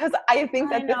 because I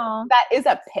think that that is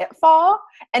a pitfall.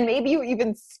 And maybe you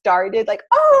even started like,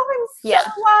 oh, I'm so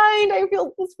aligned.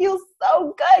 This feels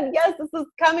so good. Yes, this is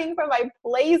coming from my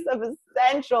place of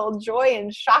essential joy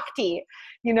and Shakti,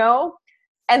 you know?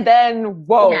 And then,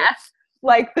 whoa,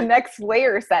 like the next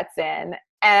layer sets in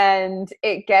and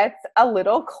it gets a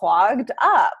little clogged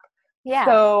up. Yeah.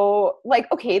 So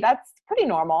like, okay, that's pretty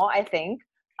normal, I think.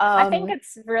 I think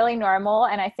it's really normal.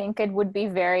 And I think it would be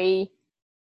very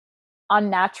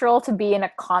unnatural to be in a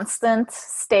constant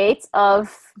state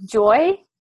of joy,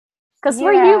 because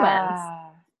we're humans.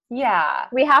 Yeah.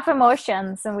 We have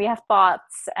emotions and we have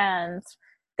thoughts, and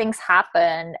things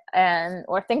happen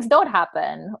or things don't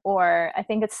happen. Or I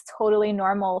think it's totally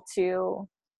normal to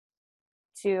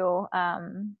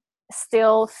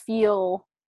still feel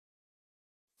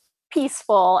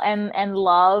peaceful and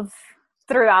love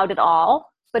throughout it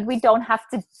all, but we don't have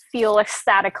to feel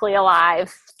ecstatically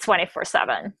alive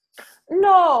 24/7.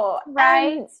 No,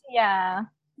 right? Yeah.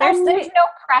 There's no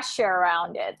pressure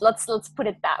around it. Let's put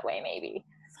it that way, maybe.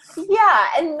 Yeah,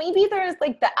 and maybe there's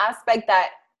like the aspect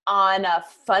that on a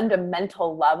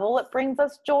fundamental level it brings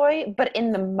us joy, but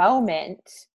in the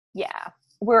moment,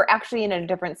 we're actually in a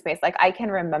different space. Like I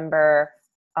can remember,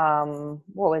 what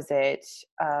was it?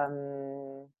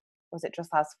 Was it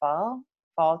just last fall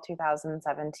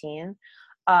 2017?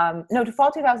 No, to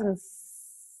fall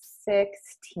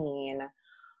 2016.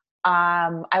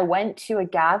 I went to a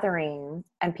gathering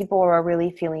and people were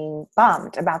really feeling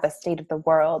bummed about the state of the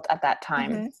world at that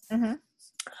time.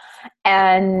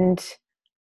 And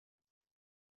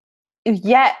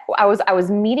yet I was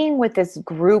meeting with this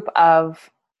group of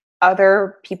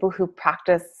other people who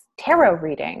practice tarot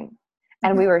reading,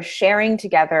 and we were sharing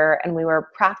together and we were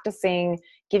practicing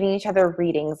giving each other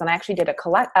readings. And I actually did a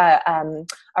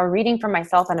reading for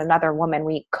myself and another woman.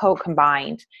 We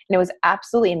co-combined, and it was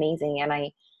absolutely amazing. And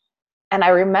I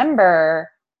remember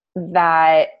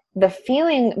that the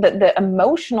feeling, the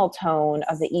emotional tone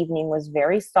of the evening was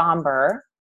very somber.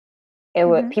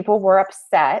 People were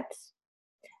upset.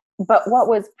 But what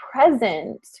was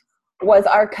present was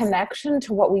our connection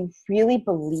to what we really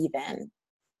believe in,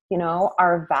 you know,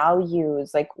 our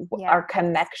values, like our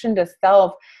connection to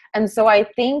self. And so I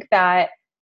think that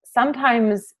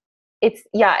sometimes it's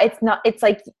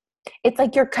like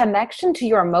your connection to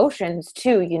your emotions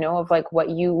too, you know, of like what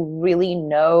you really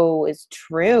know is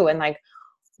true, and like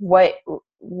what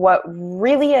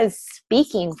really is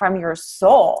speaking from your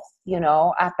soul, you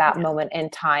know, at that moment in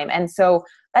time. And so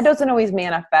that doesn't always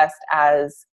manifest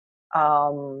as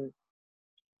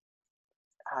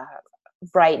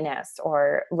brightness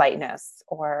or lightness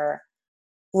or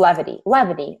levity.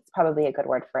 Levity is probably a good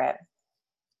word for it.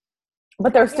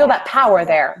 But there's still that power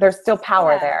there. There's still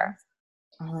power there.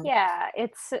 Yeah,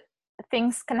 it's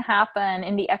things can happen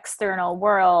in the external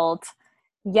world,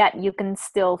 yet you can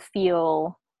still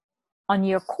feel on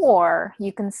your core,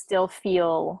 you can still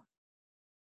feel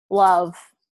love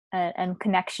and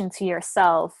connection to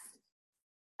yourself.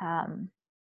 And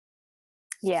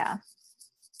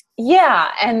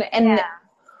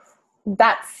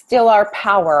that's still our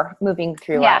power moving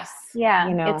through us. Yeah,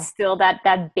 you know? It's still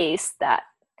that base that,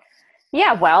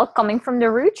 coming from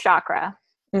the root chakra.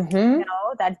 You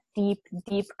know, that deep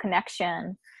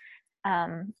connection,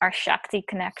 our Shakti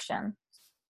connection.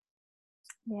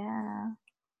 Yeah,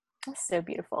 that's so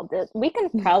beautiful. We can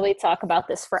probably talk about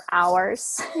this for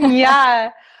hours.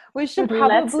 We should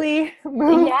probably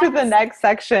move to the next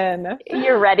section.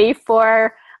 You're ready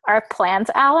for our plant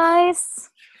allies?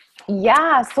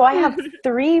 Yeah, so I have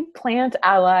 3 plant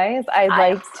allies I'd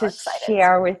like so to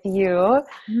share with you.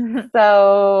 excited.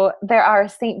 So there are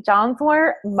St. John's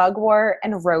wort, mugwort,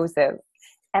 and roses.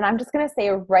 And I'm just going to say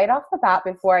right off the bat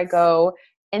before I go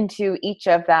into each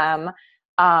of them,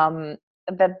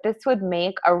 that this would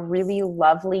make a really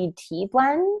lovely tea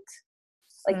blend.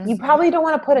 Like you probably don't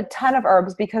want to put a ton of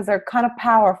herbs because they're kind of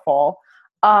powerful.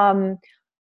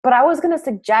 But I was going to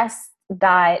suggest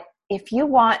that if you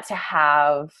want to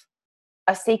have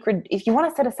if you want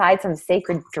to set aside some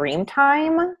sacred dream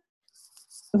time,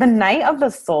 the night of the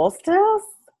solstice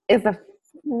is a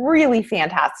really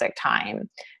fantastic time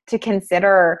to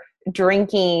consider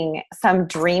drinking some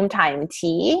dreamtime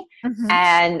tea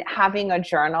and having a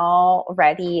journal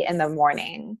ready in the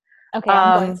morning. Okay,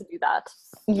 I'm going to do that.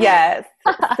 Yes.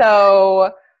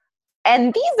 So,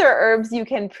 and these are herbs you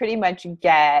can pretty much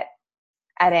get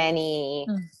at any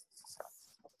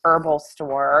herbal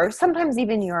store, or sometimes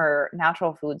even your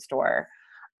natural food store.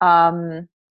 Or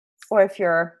if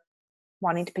you're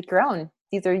wanting to pick your own,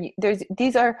 these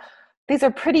are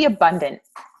pretty abundant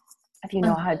if you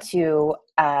know how to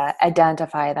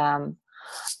identify them.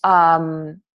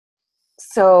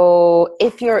 So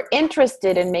if you're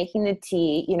interested in making the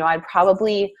tea, I'd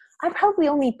probably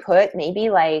only put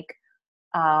maybe like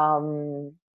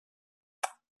a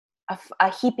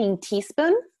heaping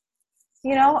teaspoon,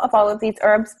 of all of these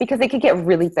herbs, because they could get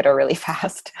really bitter really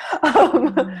fast.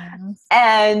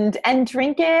 And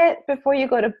drink it before you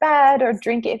go to bed, or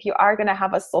drink it if you are going to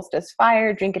have a solstice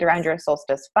fire, drink it around your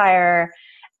solstice fire,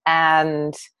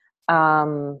 and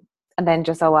then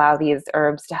just allow these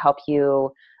herbs to help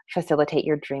you facilitate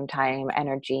your dreamtime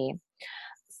energy.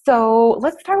 So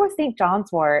let's start with St.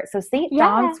 John's wort. So St.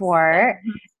 John's wort,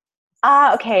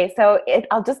 okay, so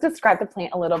I'll just describe the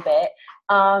plant a little bit.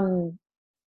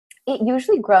 It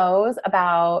usually grows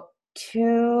about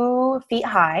 2 feet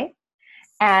high,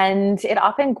 and it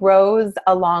often grows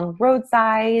along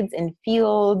roadsides and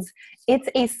fields. It's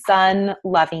a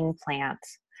sun-loving plant,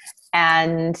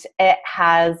 and it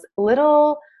has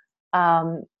little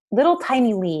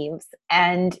tiny leaves.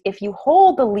 And if you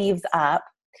hold the leaves up,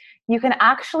 you can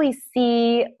actually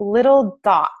see little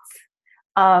dots.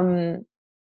 And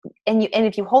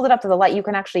if you hold it up to the light, you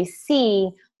can actually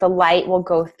see the light will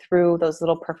go through those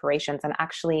little perforations. And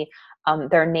actually,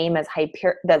 their name is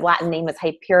the Latin name is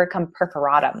Hypericum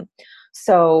perforatum.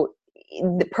 So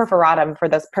the perforatum for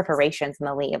those perforations in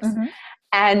the leaves.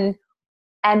 And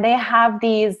they have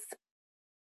these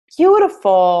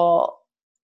beautiful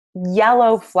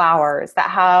yellow flowers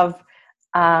that have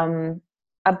a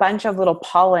bunch of little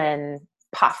pollen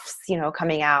puffs,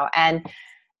 coming out. And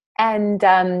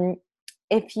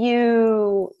if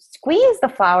you squeeze the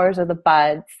flowers or the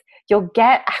buds, you'll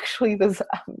get actually this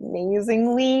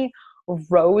amazingly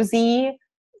rosy,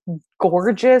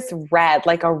 gorgeous red,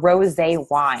 like a rosé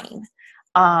wine.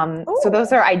 So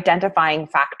those are identifying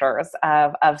factors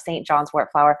of St. John's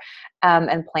wort flower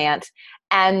and plant.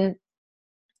 And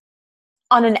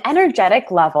on an energetic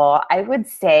level, I would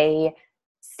say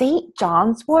St.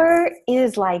 John's wort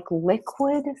is like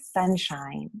liquid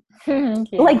sunshine.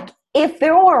 Like if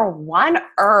there were one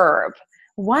herb,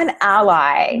 one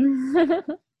ally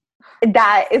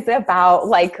that is about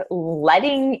like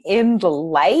letting in the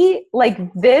light, like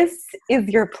this is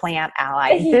your plant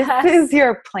ally. Yes. This is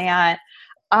your plant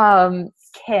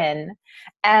kin.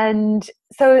 And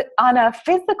so on a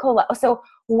physical level, so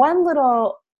one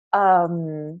little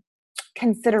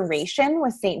consideration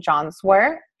with St. John's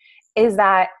wort is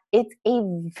that it's a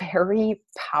very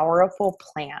powerful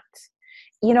plant.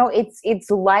 It's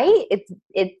light.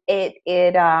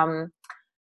 It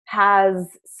has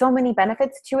so many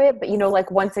benefits to it, but like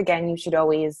once again, you should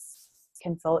always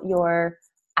consult your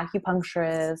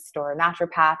acupuncturist or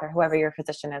naturopath or whoever your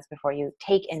physician is before you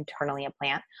take internally a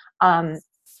plant.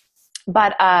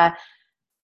 But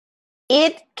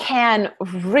it can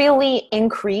really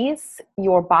increase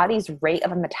your body's rate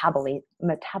of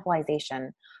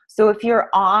metabolization. So if you're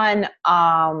on,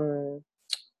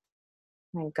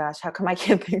 my gosh, how come I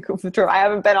can't think of the term? I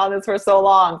haven't been on this for so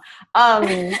long.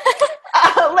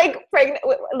 Like pregnant,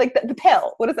 like the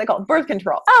pill. What is that called? Birth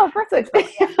control. Oh, birth control.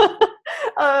 Yeah.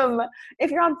 If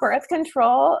you're on birth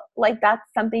control, like that's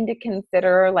something to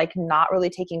consider. Like not really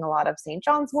taking a lot of St.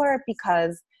 John's wort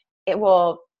because it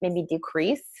will maybe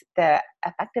decrease the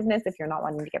effectiveness if you're not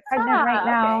wanting to get pregnant right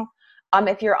now. Okay.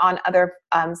 If you're on other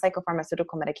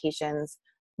psychopharmaceutical medications,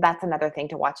 that's another thing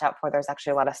to watch out for. There's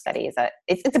actually a lot of studies that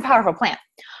it's a powerful plant.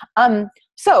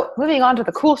 So moving on to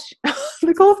the cool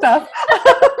the cool stuff.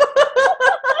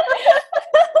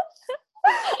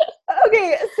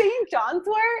 Okay, St. John's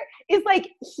wort is like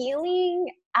healing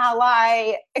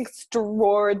ally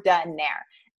extraordinaire.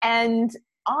 And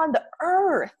on the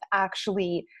earth,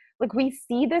 actually, like we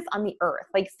see this on the earth.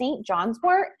 Like St. John's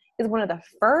wort is one of the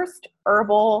first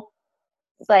herbal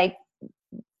like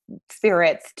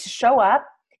spirits to show up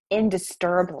in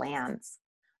disturbed lands.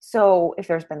 So if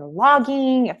there's been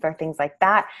logging, if there are things like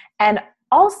that, and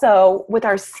also with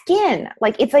our skin,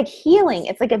 like it's like healing.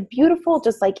 It's like a beautiful,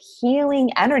 just like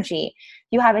healing energy. If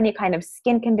you have any kind of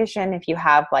skin condition, if you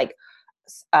have like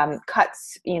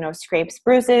cuts, scrapes,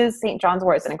 bruises, St. John's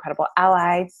wort is an incredible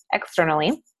ally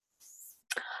externally.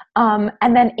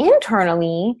 And then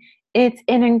internally, it's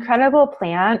an incredible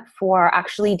plant for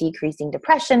actually decreasing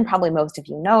depression. Probably most of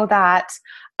you know that.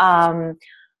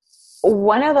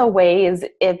 One of the ways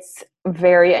it's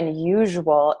very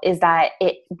unusual is that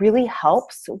it really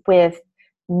helps with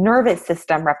nervous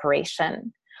system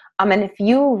reparation. And if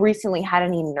you recently had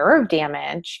any nerve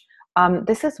damage,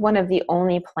 this is one of the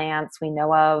only plants we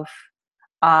know of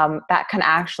that can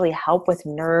actually help with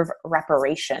nerve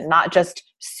reparation, not just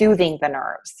soothing the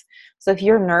nerves. So if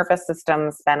your nervous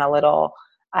system's been a little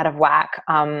out of whack,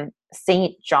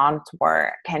 St. John's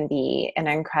wort can be an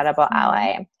incredible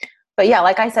ally. But yeah,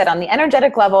 like I said, on the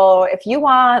energetic level, if you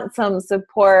want some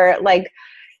support, like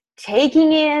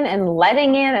taking in and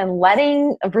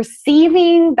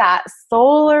receiving that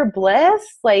solar bliss,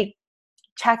 like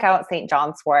check out St.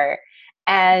 John's wort.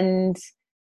 And,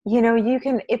 you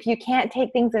can, if you can't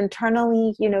take things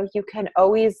internally, you can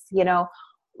always,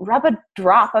 rub a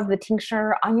drop of the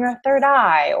tincture on your third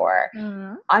eye or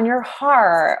on your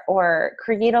heart, or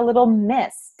create a little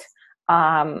mist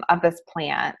of this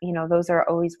plant. Those are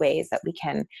always ways that we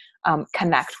can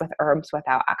connect with herbs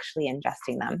without actually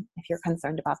ingesting them, if you're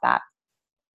concerned about that.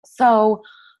 So,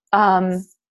 do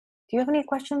you have any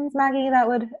questions, Maggie, that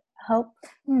would help?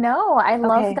 No, I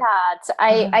love that.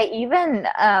 I even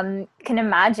can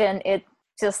imagine it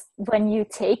just when you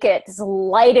take it, just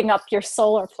lighting up your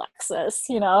solar plexus,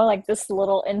 like this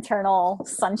little internal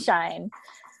sunshine.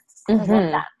 I love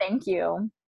that. Thank you.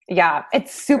 Yeah,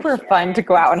 it's super fun to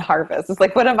go out and harvest. It's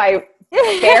like one of my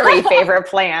very favorite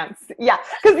plants. Yeah,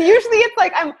 because usually it's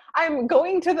like I'm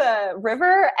going to the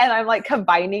river and I'm like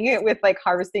combining it with like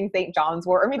harvesting St. John's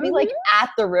wort, or maybe like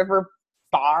at the river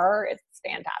bar. It's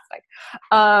fantastic.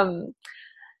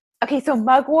 Okay, so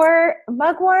mugwort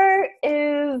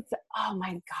is, oh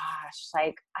my gosh,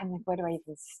 like I'm like, where do I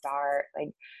even start?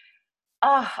 Like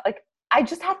I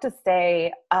just have to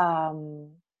say,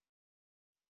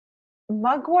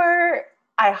 mugwort,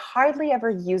 I hardly ever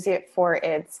use it for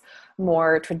its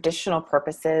more traditional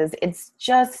purposes. It's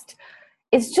just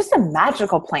a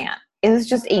magical plant. It is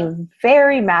just a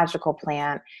very magical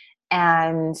plant.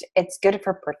 And it's good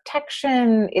for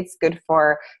protection. It's good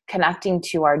for connecting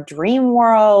to our dream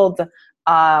world.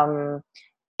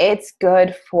 It's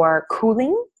good for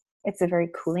cooling. It's a very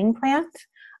cooling plant.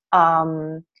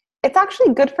 It's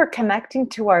actually good for connecting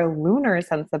to our lunar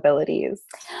sensibilities.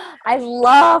 I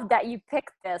love that you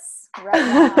picked this right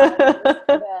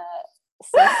now.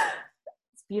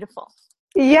 It's beautiful.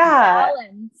 Yeah.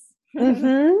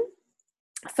 Balance.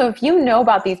 So if you know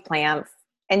about these plants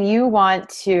and you want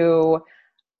to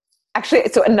actually,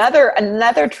 so another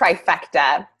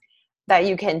trifecta that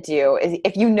you can do is,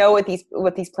 if you know what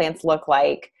these plants look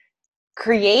like,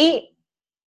 create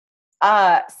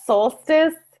a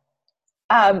solstice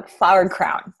flowered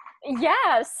crown.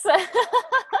 Yes.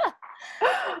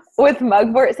 With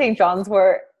mugwort, St. John's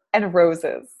wort, and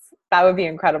roses. That would be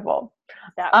incredible.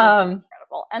 That would be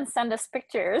incredible. And send us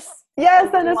pictures.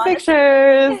 Yes, send us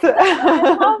pictures.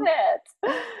 I love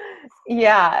it.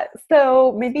 Yeah.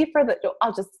 So maybe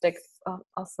I'll just stick.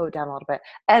 I'll slow it down a little bit,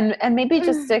 and maybe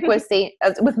just stick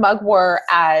with mugwort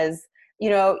as,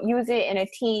 use it in a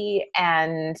tea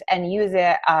and use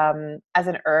it as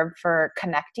an herb for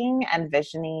connecting and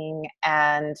visioning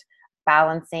and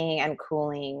balancing and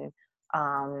cooling.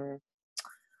 Trying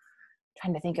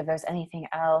to think if there's anything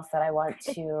else that I want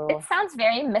to. It sounds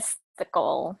very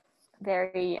mystical,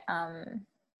 very a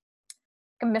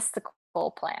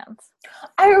mystical plant.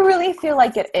 I really feel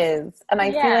like it is, and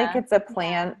I feel like it's a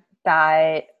plant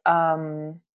that,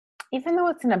 even though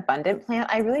it's an abundant plant,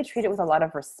 I really treat it with a lot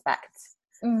of respect.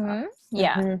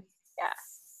 Yeah.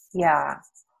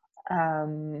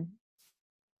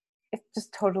 It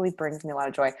just totally brings me a lot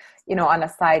of joy. On a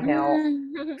side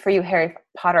note, for you Harry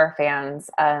Potter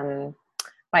fans,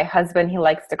 my husband, he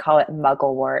likes to call it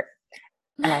mugglewort.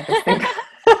 And I just think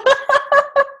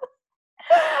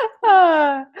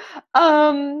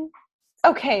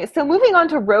okay, so moving on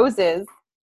to roses.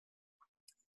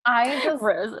 I just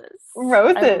Roses.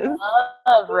 roses. I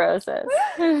love roses.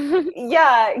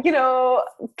 Yeah,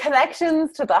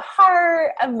 connections to the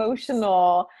heart,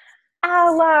 emotional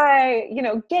ally,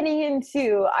 getting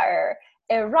into our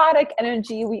erotic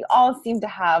energy. We all seem to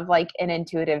have like an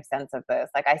intuitive sense of this.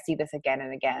 Like I see this again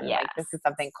and again. Yes. Like this is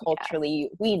something culturally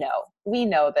yes. we know. We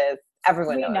know this.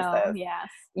 Everyone We knows know. this. Yes.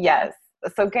 Yes.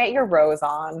 So get your rose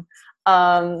on.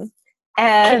 And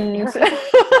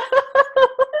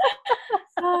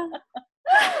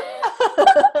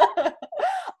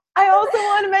I also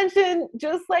want to mention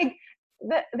just like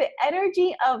the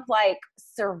energy of like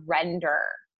surrender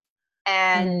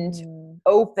and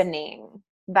opening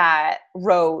that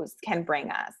rose can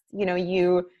bring us.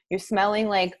 You're smelling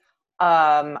like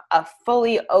a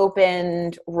fully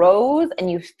opened rose, and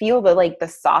you feel the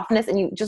softness, and you just